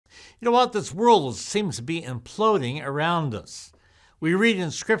You know what? This world seems to be imploding around us. We read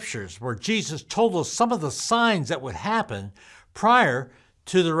in scriptures where Jesus told us some of the signs that would happen prior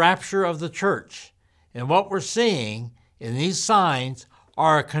to the rapture of the church. And what we're seeing in these signs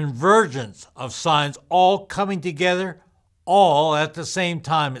are a convergence of signs all coming together, all at the same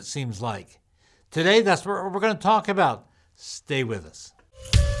time, it seems like. Today, that's what we're going to talk about. Stay with us.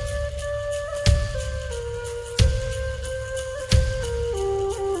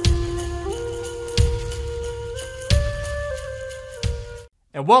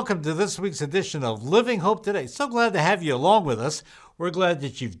 And welcome to this week's edition of Living Hope Today. So glad to have you along with us. We're glad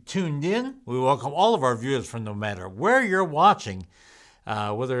that you've tuned in. We welcome all of our viewers from no matter where you're watching,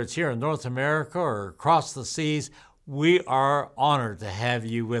 whether it's here in North America or across the seas. We are honored to have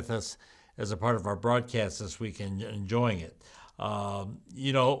you with us as a part of our broadcast this week and enjoying it.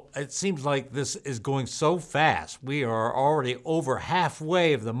 It seems like this is going so fast. We are already over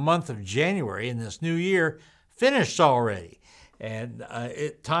halfway of the month of January, and this new year finished already. And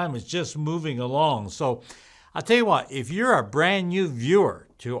time is just moving along. So I'll tell you what, if you're a brand new viewer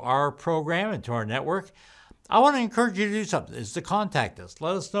to our program and to our network, I want to encourage you to do something, is to contact us.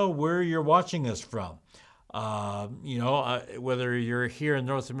 Let us know where you're watching us from. Whether you're here in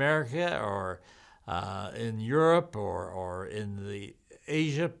North America or in Europe or in the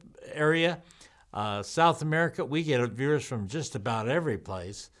Asia area, South America, we get viewers from just about every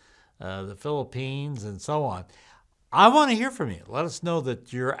place, the Philippines and so on. I want to hear from you. Let us know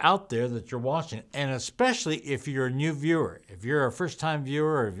that you're out there, that you're watching, and especially if you're a new viewer. If you're a first-time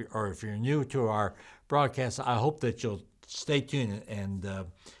viewer or if you're new to our broadcast, I hope that you'll stay tuned and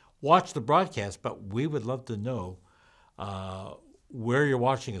watch the broadcast, but we would love to know where you're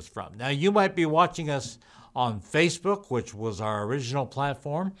watching us from. Now, you might be watching us on Facebook, which was our original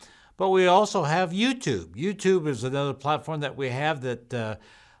platform, but we also have YouTube. YouTube is another platform that we have that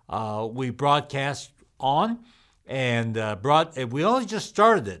we broadcast on. And we only just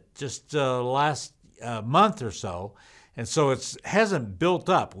started it just last month or so, and so it hasn't built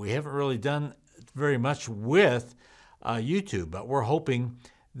up. We haven't really done very much with YouTube, but we're hoping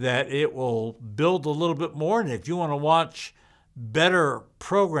that it will build a little bit more. And if you want to watch better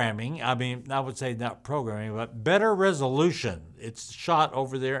programming, I would say not programming, but better resolution, it's shot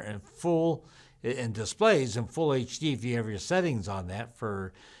over there in full, and displays in full HD if you have your settings on that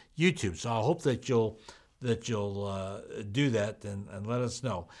for YouTube. So I hope that you'll do that and let us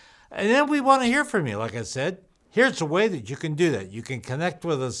know. And then we want to hear from you. Like I said, here's a way that you can do that. You can connect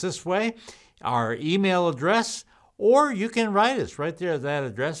with us this way, our email address, or you can write us right there at that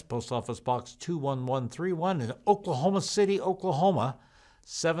address, Post Office Box 21131 in Oklahoma City, Oklahoma,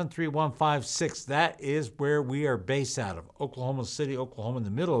 73156. That is where we are based out of, Oklahoma City, Oklahoma, in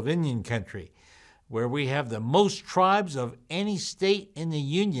the middle of Indian country, where we have the most tribes of any state in the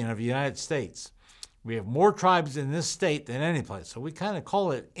Union of the United States. We have more tribes in this state than any place, so we kind of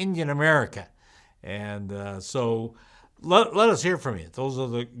call it Indian America. And so let us hear from you. Those are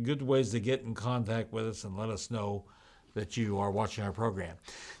the good ways to get in contact with us and let us know that you are watching our program.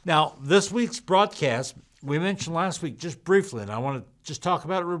 Now, this week's broadcast, we mentioned last week just briefly, and I want to just talk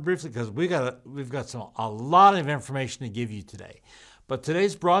about it real briefly because we've got a lot of information to give you today. But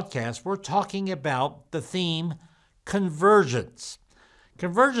today's broadcast, we're talking about the theme convergence.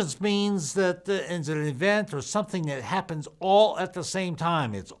 Convergence means that it's an event or something that happens all at the same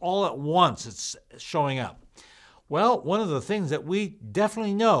time. It's all at once. It's showing up. Well, one of the things that we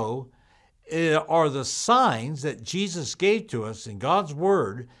definitely know are the signs that Jesus gave to us in God's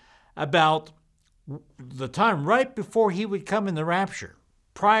Word about the time right before He would come in the rapture,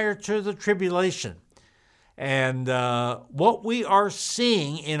 prior to the tribulation. And what we are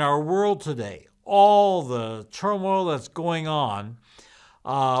seeing in our world today, all the turmoil that's going on,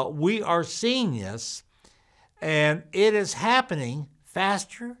 we are seeing this, and it is happening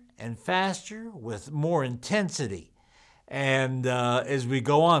faster and faster with more intensity, and as we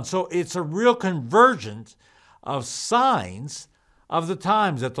go on. So it's a real convergence of signs of the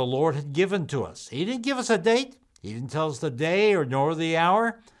times that the Lord had given to us. He didn't give us a date. He didn't tell us the day or nor the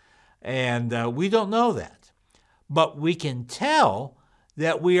hour, and we don't know that. But we can tell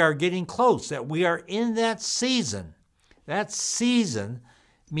that we are getting close, that we are in that season. That season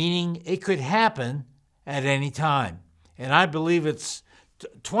meaning it could happen at any time. And I believe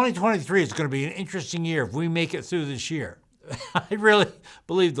 2023 is going to be an interesting year if we make it through this year. I really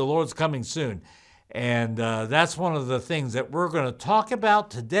believe the Lord's coming soon. And that's one of the things that we're going to talk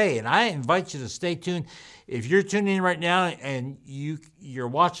about today. And I invite you to stay tuned. If you're tuning in right now and you're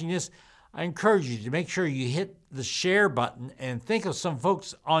watching this, I encourage you to make sure you hit the share button and think of some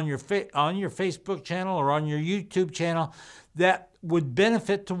folks on your Facebook channel or on your YouTube channel that would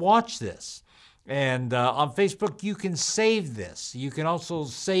benefit to watch this. And on Facebook, you can save this. You can also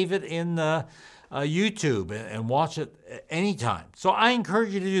save it in YouTube and watch it anytime. So I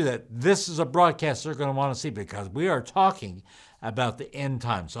encourage you to do that. This is a broadcast they're going to want to see because we are talking about the end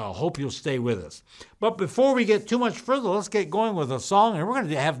time. So I hope you'll stay with us. But before we get too much further, let's get going with a song. And we're going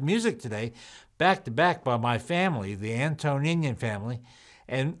to have music today, back to back by my family, the Antoninian family.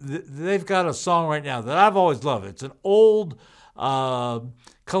 And they've got a song right now that I've always loved. It's an old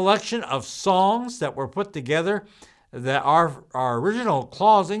collection of songs that were put together that our original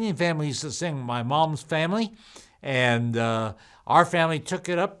Claus Indian family used to sing, my mom's family. And our family took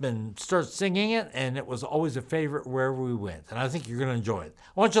it up and started singing it, and it was always a favorite wherever we went. And I think you're going to enjoy it.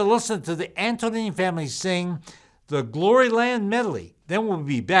 I want you to listen to the Antoninian family sing the Glory Land medley. Then we'll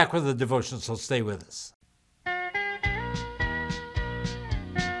be back with the devotion, so stay with us.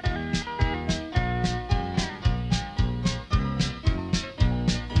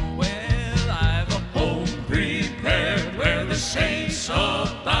 Saints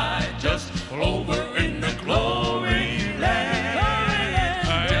abide just over in the glory land.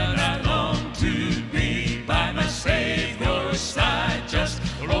 And I long to be by my Savior's side just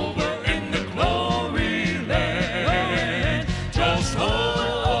over in the glory land. Just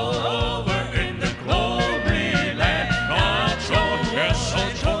over in the glory land. I'll join, yes,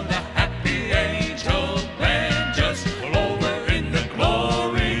 I'll join the happy angel band just over in the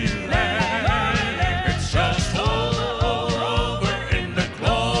glory land. It's just over.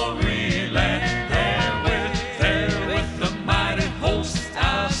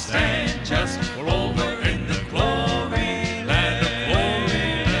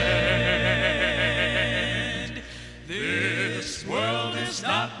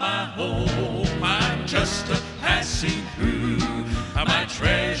 My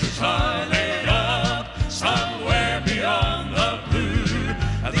treasures are laid up somewhere beyond the blue.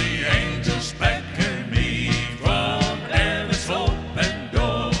 The angels beckon me from heaven's open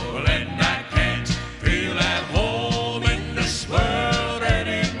door, and I can't feel at home in this world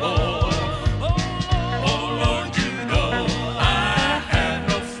anymore. Oh Lord, you know I have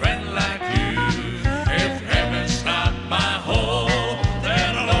no friend like you. If heaven's not my home,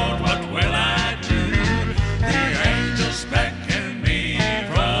 then Lord, what will I do?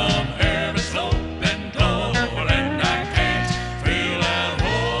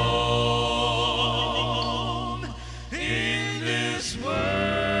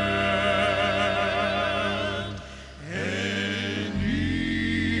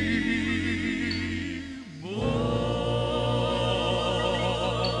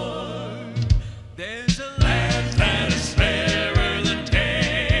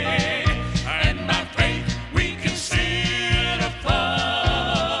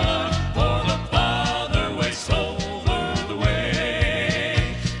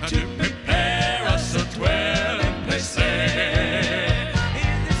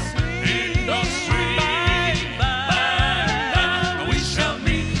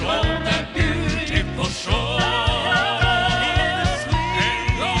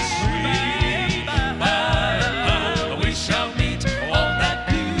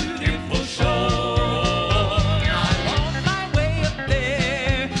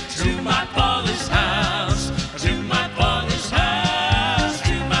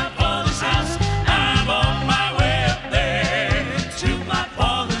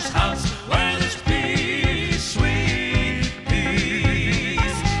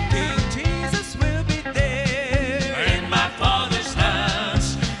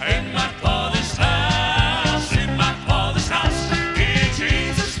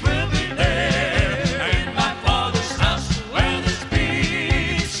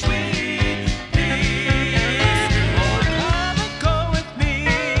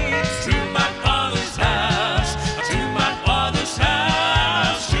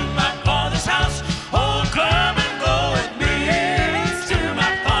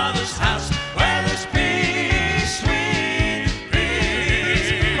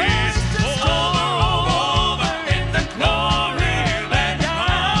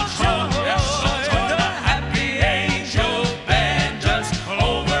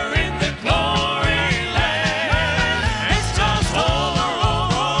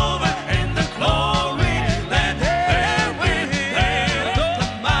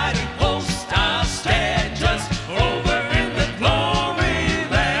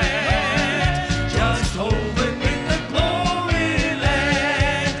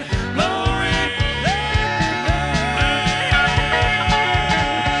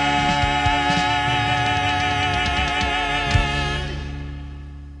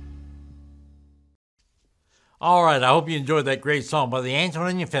 right, I hope you enjoyed that great song by the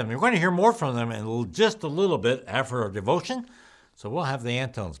Antonin family. We're going to hear more from them in just a little bit after our devotion. So we'll have the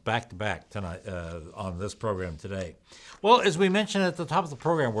Antones back to back tonight on this program today. Well, as we mentioned at the top of the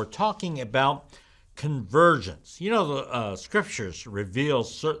program, we're talking about convergence. You know, the scriptures reveal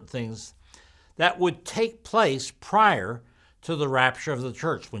certain things that would take place prior to the rapture of the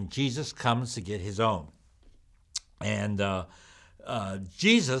church when Jesus comes to get his own. And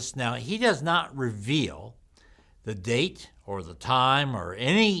Jesus, now, he does not reveal the date or the time or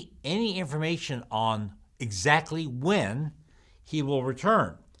any information on exactly when he will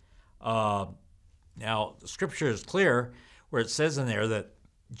return. Now, the scripture is clear where it says in there that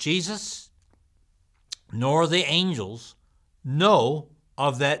Jesus nor the angels know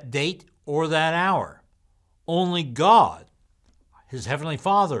of that date or that hour. Only God, his heavenly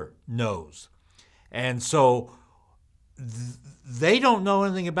Father, knows. And so they don't know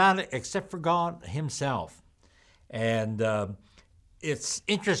anything about it except for God himself. And it's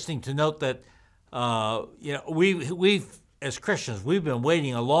interesting to note that we've as Christians, we've been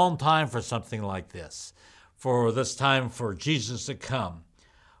waiting a long time for something like this, for this time for Jesus to come.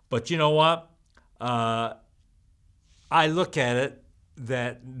 But you know what? I look at it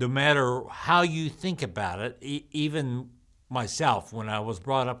that no matter how you think about it, even myself, when I was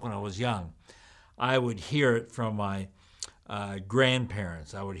brought up when I was young, I would hear it from my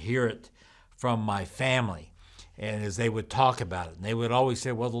grandparents. I would hear it from my family. And as they would talk about it, and they would always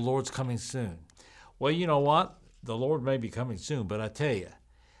say, well, the Lord's coming soon. Well, you know what? The Lord may be coming soon, but I tell you,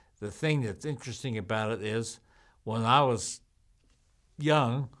 the thing that's interesting about it is when I was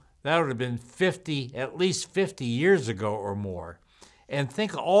young, that would have been at least 50 years ago or more. And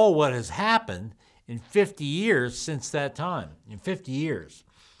think all what has happened in 50 years since that time, in 50 years.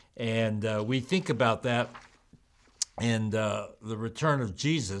 And we think about that and the return of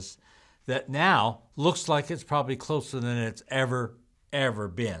Jesus that now looks like it's probably closer than it's ever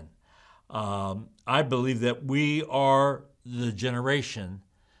been. I believe that we are the generation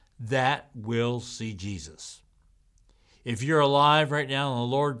that will see Jesus. If you're alive right now and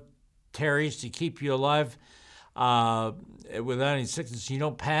the Lord tarries to keep you alive without any sickness, you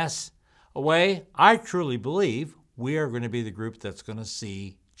don't pass away, I truly believe we are going to be the group that's going to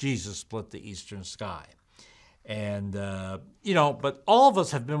see Jesus split the eastern sky. And, but all of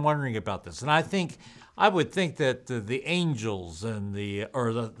us have been wondering about this. And I would think that the angels and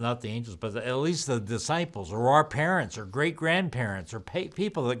not the angels, but at least the disciples or our parents or great-grandparents or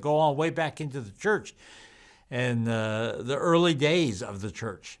people that go all the way back into the church and the early days of the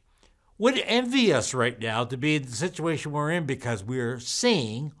church would envy us right now to be in the situation we're in because we're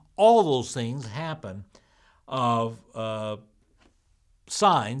seeing all those things happen of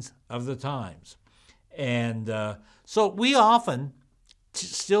signs of the times. And so we often,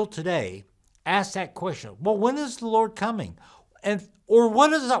 still today, ask that question, well, when is the Lord coming? Or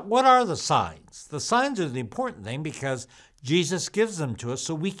what are the signs? The signs are the important thing because Jesus gives them to us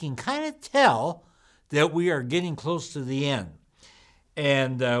so we can kind of tell that we are getting close to the end.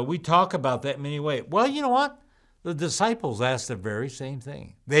 And we talk about that in many ways. Well, you know what? The disciples asked the very same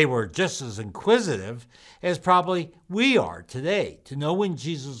thing. They were just as inquisitive as probably we are today to know when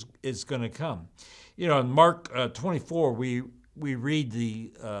Jesus is going to come. You know, in Mark 24, we read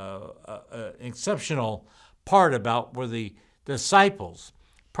the exceptional part about where the disciples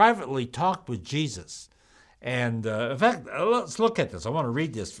privately talked with Jesus. And in fact, let's look at this. I want to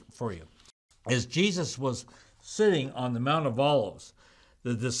read this for you. As Jesus was sitting on the Mount of Olives,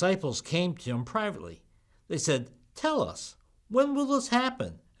 the disciples came to him privately. They said, tell us, when will this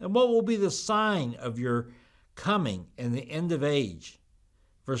happen? And what will be the sign of your coming and the end of age?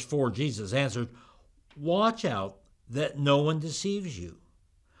 Verse 4, Jesus answered, watch out that no one deceives you.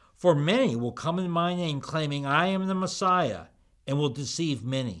 For many will come in my name claiming I am the Messiah and will deceive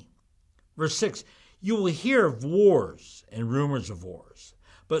many. Verse 6, you will hear of wars and rumors of wars,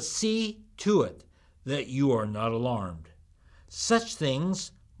 but see to it that you are not alarmed. Such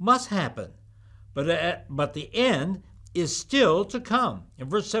things must happen, but the end is still to come. In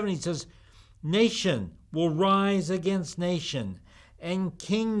verse 7 he says, nation will rise against nation and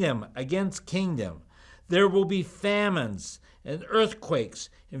kingdom against kingdom. There will be famines and earthquakes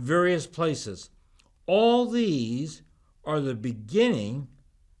in various places. All these are the beginning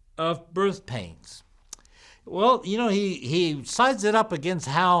of birth pains. Well, you know, he sides it up against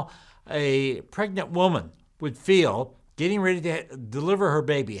how a pregnant woman would feel getting ready to deliver her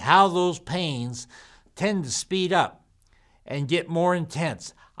baby, how those pains tend to speed up and get more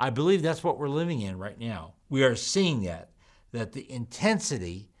intense. I believe that's what we're living in right now. We are seeing that the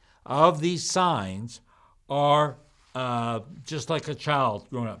intensity of these signs are just like a child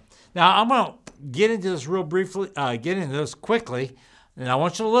growing up. Now, I'm going to get into this real briefly, get into this quickly, and I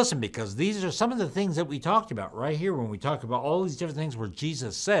want you to listen, because these are some of the things that we talked about right here when we talk about all these different things where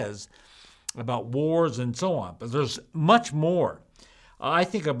Jesus says about wars and so on. But there's much more. I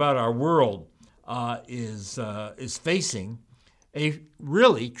think about our world is facing a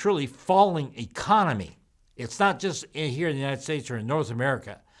really, truly falling economy. It's not just here in the United States or in North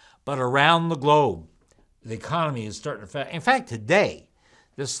America, but around the globe. The economy is starting to fall. In fact, today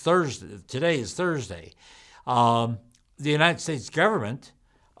is Thursday, the United States government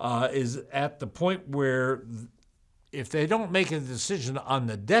is at the point where if they don't make a decision on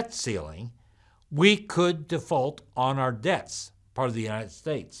the debt ceiling, we could default on our debts, part of the United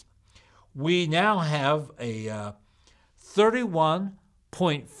States. We now have a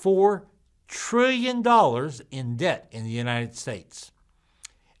 $31.4 trillion in debt in the United States.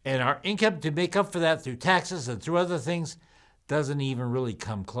 And our income to make up for that through taxes and through other things doesn't even really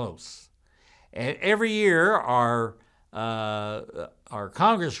come close. And every year our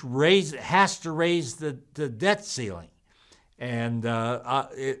Congress has to raise the debt ceiling. And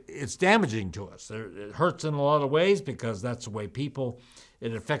it's damaging to us. It hurts in a lot of ways because that's the way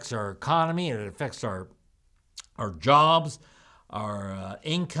it affects our economy, it affects our jobs, our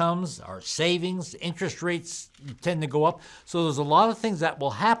incomes, our savings. Interest rates tend to go up. So there's a lot of things that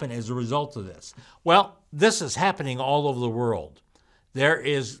will happen as a result of this. Well, this is happening all over the world. There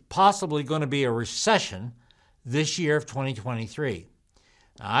is possibly going to be a recession this year of 2023.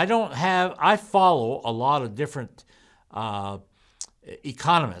 Now, I follow a lot of different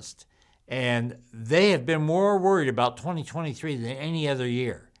economists, and they have been more worried about 2023 than any other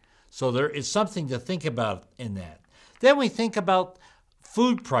year. So there is something to think about in that. Then we think about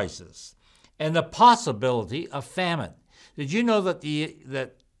food prices and the possibility of famine. Did you know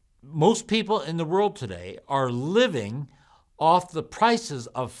that most people in the world today are living off the prices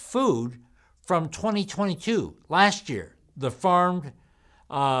of food from 2022, last year? The farmed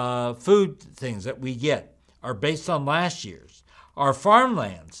food things that we get are based on last year's. Our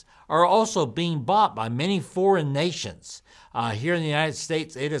farmlands are also being bought by many foreign nations. Here in the United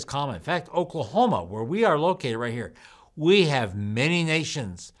States, it is common. In fact, Oklahoma, where we are located right here, we have many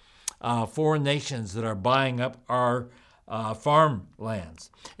nations, foreign nations, that are buying up our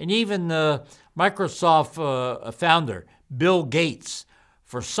farmlands. And even the Microsoft founder, Bill Gates,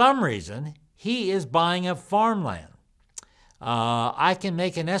 for some reason, he is buying up farmland. I can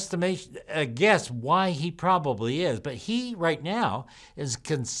make an estimation, a guess why he probably is, but he right now is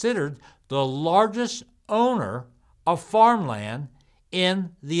considered the largest owner of farmland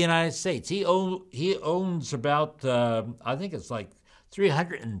in the United States. He owns about, I think it's like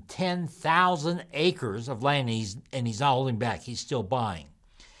 310,000 acres of land, and he's not holding back. He's still buying.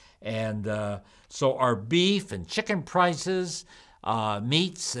 And so our beef and chicken prices,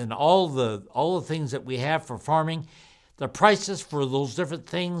 meats, and all the things that we have for farming, the prices for those different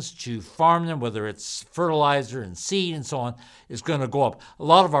things to farm them, whether it's fertilizer and seed and so on, is going to go up. A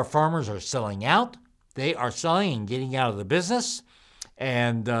lot of our farmers are selling out. They are selling and getting out of the business.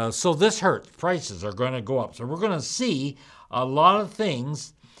 And so this hurts. Prices are going to go up. So we're going to see a lot of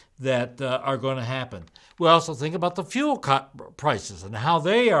things that are going to happen. We also think about the fuel prices and how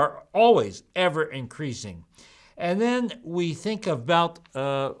they are always ever increasing. And then we think about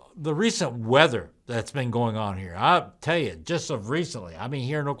the recent weather that's been going on here. I'll tell you, just of recently, I mean,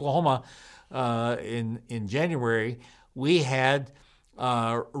 here in Oklahoma in January, we had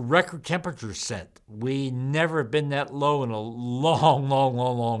record temperatures set. We never been that low in a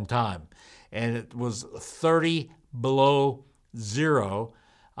long time. And it was 30 below zero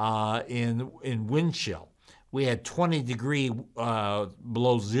in wind chill. We had 20-degree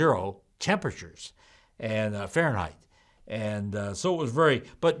below zero temperatures and Fahrenheit. And so it was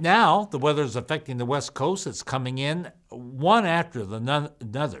but now the weather is affecting the West Coast. It's coming in one after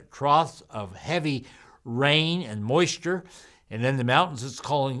another. Troughs of heavy rain and moisture. And in the mountains, it's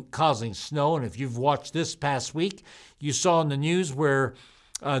causing snow. And if you've watched this past week, you saw in the news where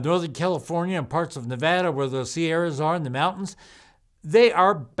Northern California and parts of Nevada, where the Sierras are in the mountains, they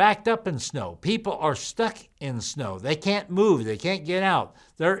are backed up in snow. People are stuck in snow. They can't move. They can't get out.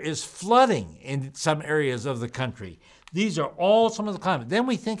 There is flooding in some areas of the country. These are all some of the climate. Then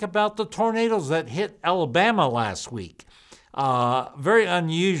we think about the tornadoes that hit Alabama last week. Very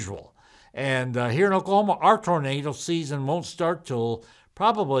unusual. And here in Oklahoma, our tornado season won't start till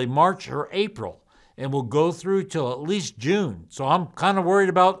probably March or April, and will go through till at least June. So I'm kind of worried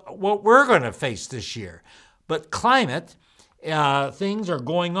about what we're going to face this year. But climate, things are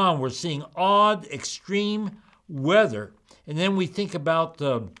going on. We're seeing odd, extreme weather. And then we think about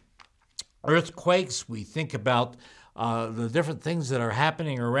earthquakes. We think about the different things that are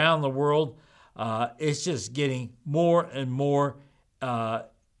happening around the world. It's just getting more and more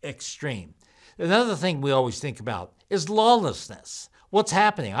extreme. Another thing we always think about is lawlessness. What's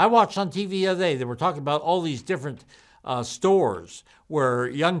happening? I watched on TV the other day, they were talking about all these different stores where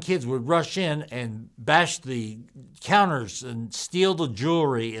young kids would rush in and bash the counters and steal the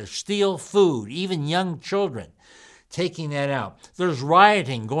jewelry or steal food, even young children taking that out. There's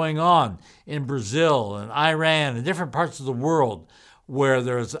rioting going on in Brazil and Iran and different parts of the world where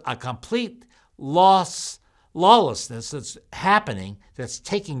there's a complete lawlessness that's happening, that's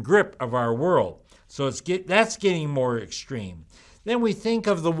taking grip of our world. So that's getting more extreme. Then we think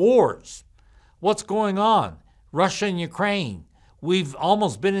of the wars. What's going on? Russia and Ukraine. We've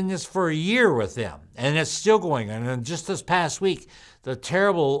almost been in this for a year with them, and it's still going on. And just this past week, the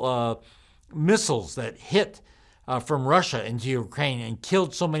terrible missiles that hit from Russia into Ukraine and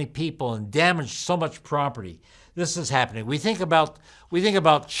killed so many people and damaged so much property. This is happening. We think about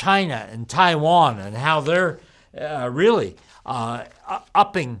China and Taiwan and how they're really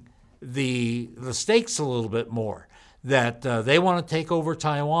upping the stakes a little bit more, that they want to take over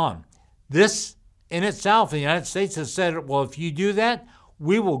Taiwan. This in itself, the United States has said, well, if you do that,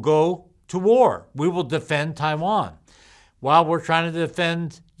 we will go to war. We will defend Taiwan while we're trying to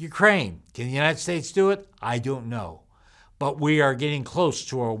defend Ukraine. Can the United States do it? I don't know. But we are getting close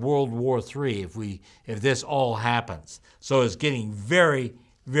to a World War III if this all happens. So it's getting very,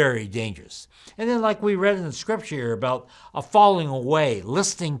 very dangerous. And then like we read in the scripture here about a falling away,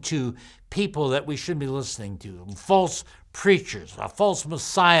 listening to people that we shouldn't be listening to, false preachers, a false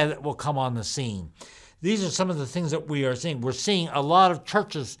Messiah that will come on the scene. These are some of the things that we are seeing. We're seeing a lot of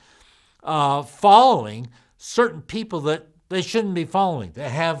churches following certain people that they shouldn't be following,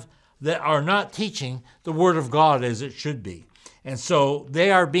 that are not teaching the Word of God as it should be. And so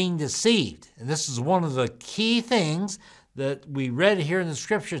they are being deceived. And this is one of the key things that we read here in the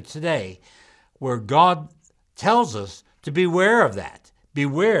scripture today, where God tells us to beware of that.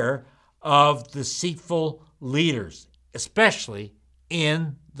 Beware of deceitful leaders, especially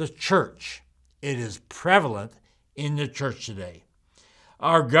in the church. It is prevalent in the church today.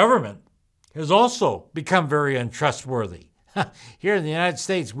 Our government has also become very untrustworthy. Here in the United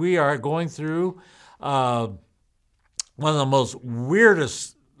States, we are going through one of the most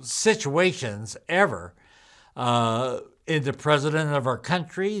weirdest situations ever in the president of our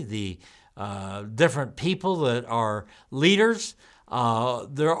country, the different people that are leaders.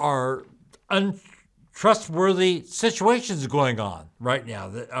 There are untrustworthy situations going on right now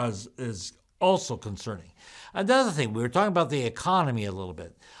that is also concerning. Another thing, we were talking about the economy a little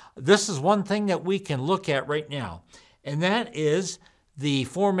bit. This is one thing that we can look at right now, and that is the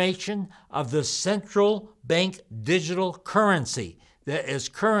formation of the central bank digital currency that is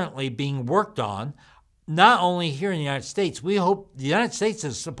currently being worked on, not only here in the United States. We hope the United States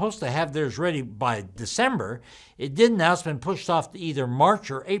is supposed to have theirs ready by December. It didn't now. It's been pushed off to either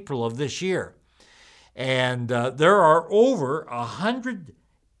March or April of this year. And there are over 100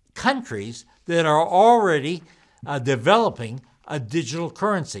 countries that are already developing a digital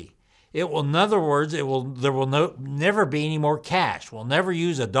currency. It will, in other words, there will never be any more cash. We'll never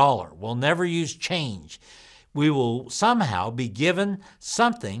use a dollar. We'll never use change. We will somehow be given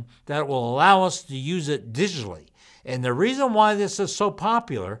something that will allow us to use it digitally. And the reason why this is so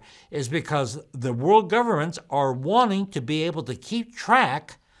popular is because the world governments are wanting to be able to keep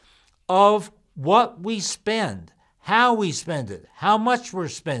track of what we spend, how we spend it, how much we're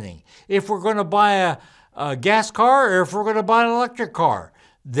spending, if we're going to buy a gas car or if we're going to buy an electric car.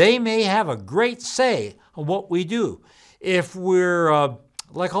 They may have a great say on what we do. If we're,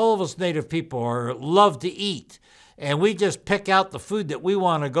 like all of us native people love to eat, and we just pick out the food that we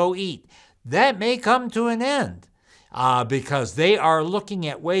want to go eat, that may come to an end because they are looking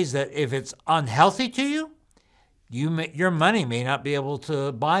at ways that if it's unhealthy to you, your money may not be able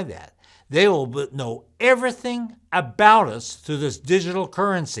to buy that. They will know everything about us through this digital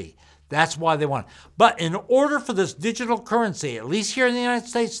currency. That's why they want it. But in order for this digital currency, at least here in the United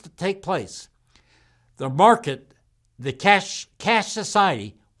States, to take place, the market, the cash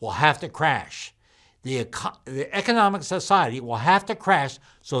society will have to crash. The economic society will have to crash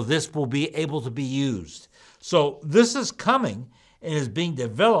so this will be able to be used. So this is coming and is being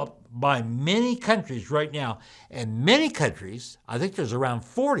developed by many countries right now. And many countries, I think there's around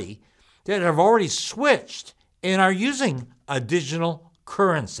 40, that have already switched and are using a digital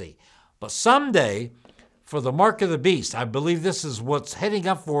currency. But someday, for the mark of the beast, I believe this is what's heading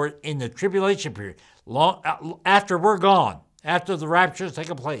up for it in the tribulation period, long after we're gone, after the rapture has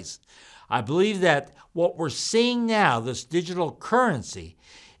taken place. I believe that what we're seeing now, this digital currency,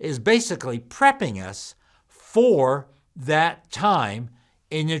 is basically prepping us for that time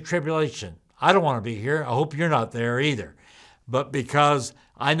in the tribulation. I don't want to be here. I hope you're not there either. But because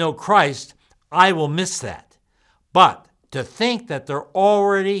I know Christ, I will miss that. But to think that they're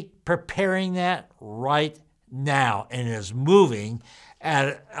already preparing that right now and is moving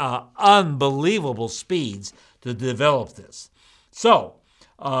at unbelievable speeds to develop this. So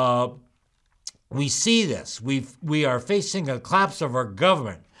we see this. We are facing a collapse of our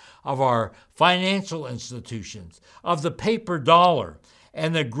government, of our financial institutions, of the paper dollar,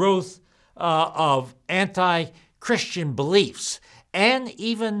 and the growth of anti-Christian beliefs, and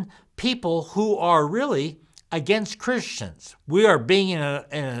even people who are really against Christians. We are being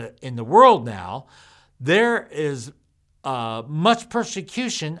in the world now. There is much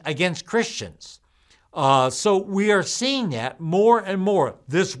persecution against Christians. So we are seeing that more and more.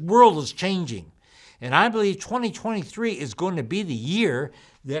 This world is changing. And I believe 2023 is going to be the year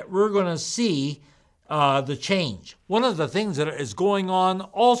that we're going to see the change. One of the things that is going on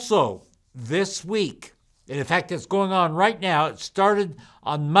also this week, and in fact it's going on right now, it started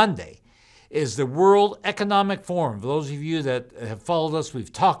on Monday, is the World Economic Forum. For those of you that have followed us,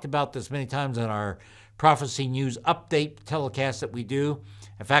 we've talked about this many times in our Prophecy News update telecast that we do.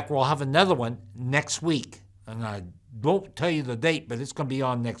 In fact, we'll have another one next week. And I won't tell you the date, but it's going to be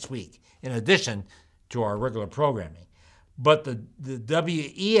on next week, in addition to our regular programming. But the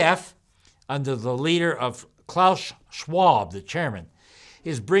WEF, under the leader of Klaus Schwab, the chairman,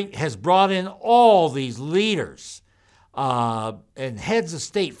 has brought in all these leaders and heads of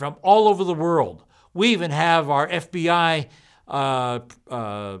state from all over the world. We even have our FBI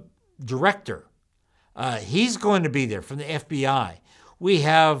director. He's going to be there from the FBI. We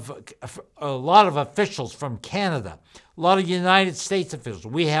have a lot of officials from Canada, a lot of United States officials.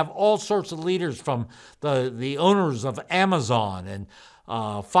 We have all sorts of leaders from the owners of Amazon and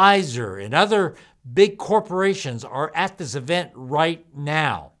Pfizer and other big corporations are at this event right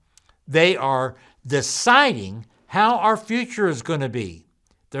now. They are deciding how our future is going to be.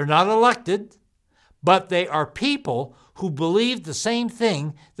 They're not elected, but they are people who believe the same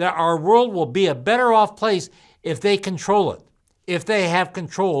thing, that our world will be a better off place if they control it, if they have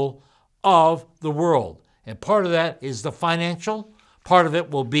control of the world. And part of that is the financial. Part of it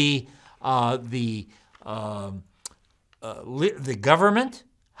will be the government,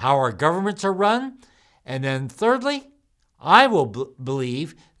 how our governments are run. And then thirdly, I will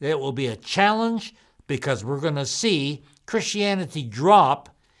believe that it will be a challenge, because we're going to see Christianity drop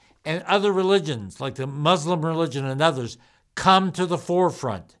and other religions like the Muslim religion and others come to the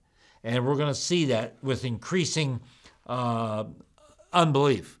forefront. And we're going to see that with increasing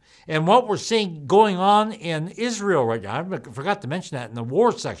unbelief. And what we're seeing going on in Israel right now, I forgot to mention that in the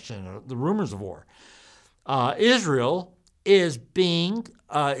war section, the rumors of war. Israel is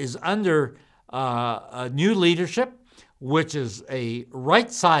under a new leadership, which is a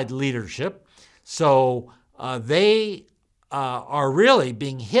right side leadership. So they are really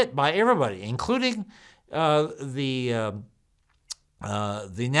being hit by everybody, including the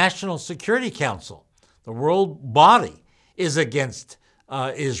National Security Council. The world body is against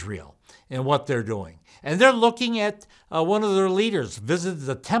Israel and what they're doing. And they're looking at one of their leaders visited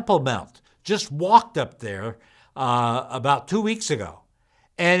the Temple Mount, just walked up there about 2 weeks ago.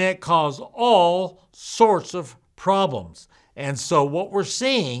 And it caused all sorts of problems. And so what we're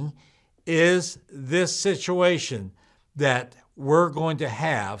seeing is this situation that we're going to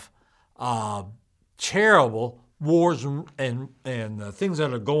have terrible wars and things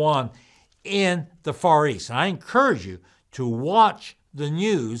that will go on in the Far East. And I encourage you to watch the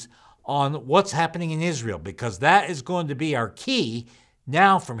news on what's happening in Israel, because that is going to be our key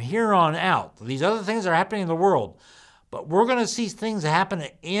now from here on out. These other things are happening in the world, but we're going to see things happen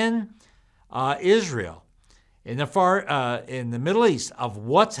in Israel, in the Middle East, of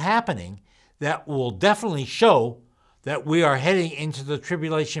what's happening that will definitely show that we are heading into the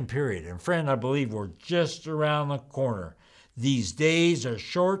tribulation period. And friend, I believe we're just around the corner. These days are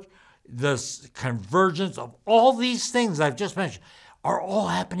short. The convergence of all these things I've just mentioned are all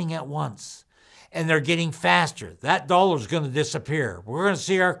happening at once. And they're getting faster. That dollar is going to disappear. We're going to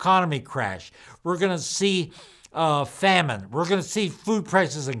see our economy crash. We're going to see famine. We're going to see food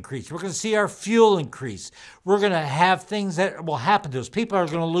prices increase. We're going to see our fuel increase. We're going to have things that will happen to us. People are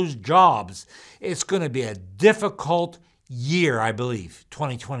going to lose jobs. It's going to be a difficult year, I believe,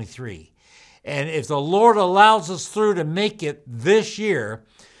 2023. And if the Lord allows us through to make it this year,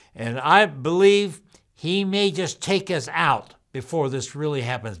 and I believe He may just take us out before this really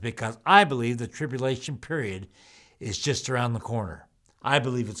happens, because I believe the tribulation period is just around the corner. I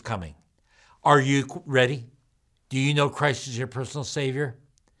believe it's coming. Are you ready? Do you know Christ is your personal Savior?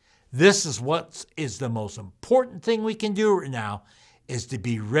 This is what is the most important thing we can do right now, is to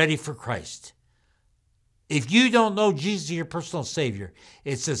be ready for Christ. If you don't know Jesus as your personal Savior,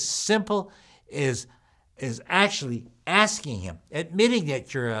 it's as simple as actually asking him, admitting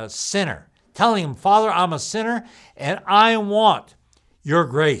that you're a sinner, telling him, Father, I'm a sinner and I want your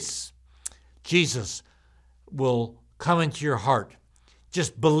grace. Jesus will come into your heart.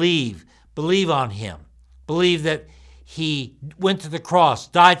 Just believe on him. Believe that he went to the cross,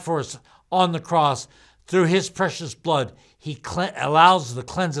 died for us on the cross. Through his precious blood, he allows us to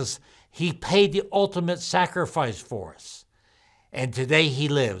cleanse us. He paid the ultimate sacrifice for us. And today he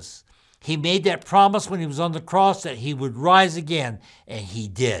lives. He made that promise when he was on the cross that he would rise again, and he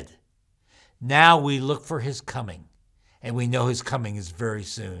did. Now we look for his coming, and we know his coming is very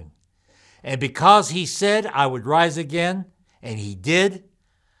soon. And because he said, I would rise again, and he did,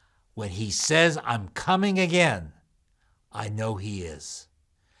 when he says, I'm coming again, I know he is.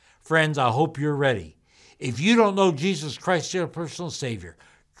 Friends, I hope you're ready. If you don't know Jesus Christ, your personal Savior,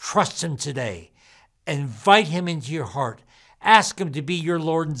 trust him today. Invite him into your heart. Ask him to be your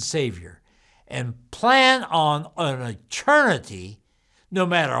Lord and Savior. And plan on an eternity, no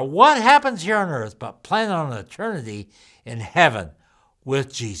matter what happens here on earth, but plan on an eternity in heaven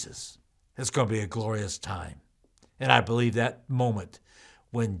with Jesus. It's going to be a glorious time. And I believe that moment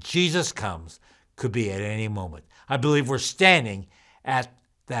when Jesus comes could be at any moment. I believe we're standing at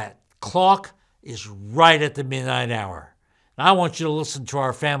that clock is right at the midnight hour. And I want you to listen to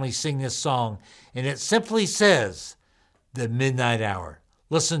our family sing this song. And it simply says, the midnight hour.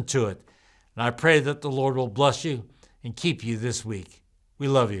 Listen to it. And I pray that the Lord will bless you and keep you this week. We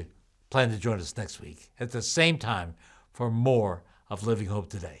love you. Plan to join us next week at the same time for more of Living Hope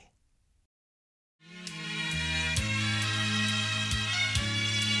Today.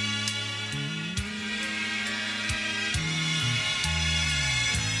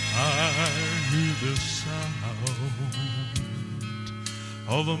 I hear the sound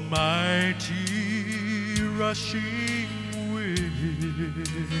of a mighty rushing wind.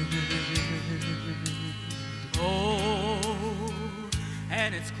 Oh,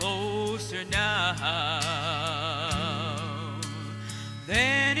 and it's closer now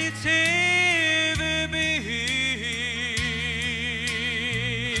than it's ever been.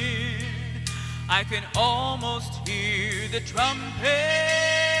 I can almost hear the trumpet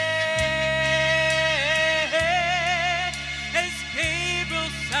as Gabriel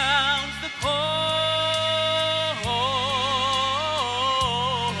sounds the call,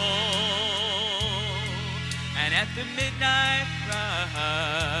 and at the midnight cry,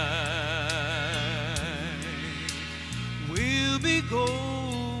 we'll be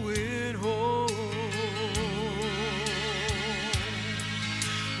going home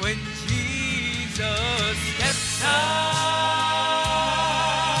when Jesus steps out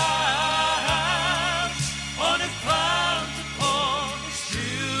on a cloud to call his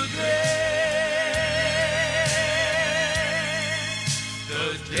children. The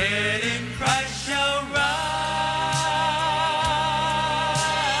dead in Christ shall rise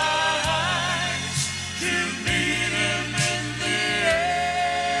to meet him in the air,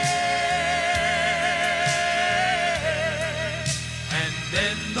 and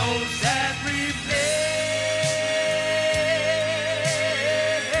then those that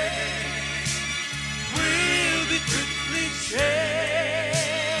will be quickly changed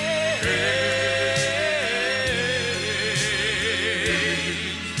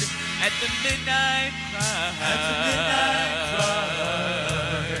at the midnight cry,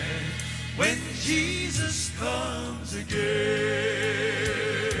 when Jesus comes again.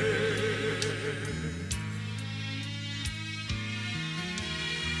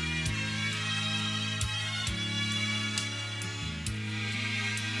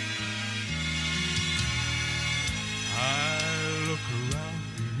 I look around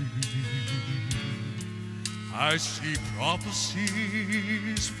me, I see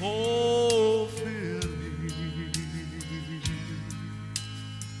prophecies fulfilling.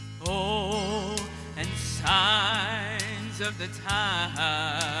 Oh, and signs of the times,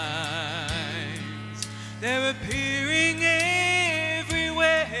 they're appearing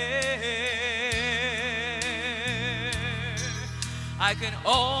everywhere. I can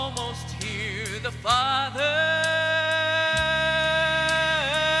almost hear the Father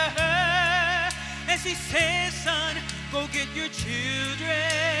as he says, son, go get your children.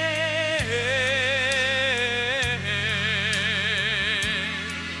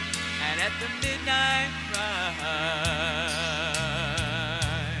 And at the midnight cry,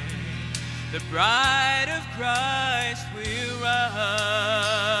 the bride of Christ will rise.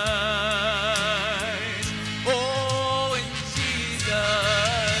 Oh, and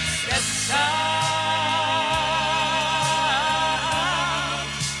Jesus steps out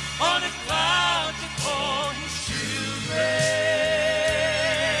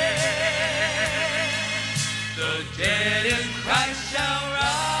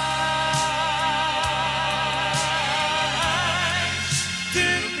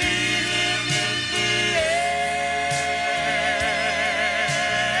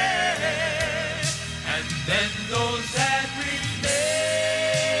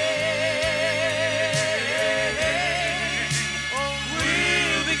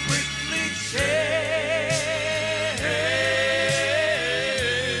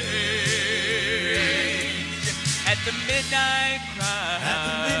the midnight cry. At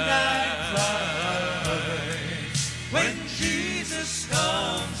the midnight cry. When Jesus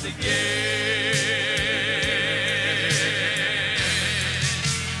comes again.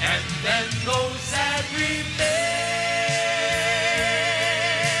 And then those that remain,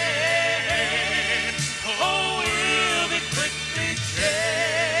 oh, will be quickly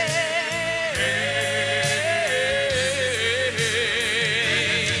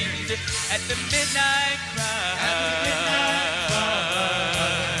changed. At the midnight cry. At the midnight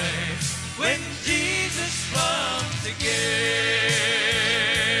cry. When Jesus comes again.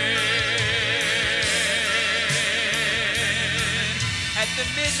 At the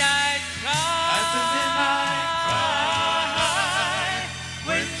midnight cry. At the midnight cry.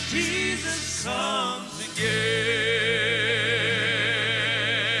 When Jesus comes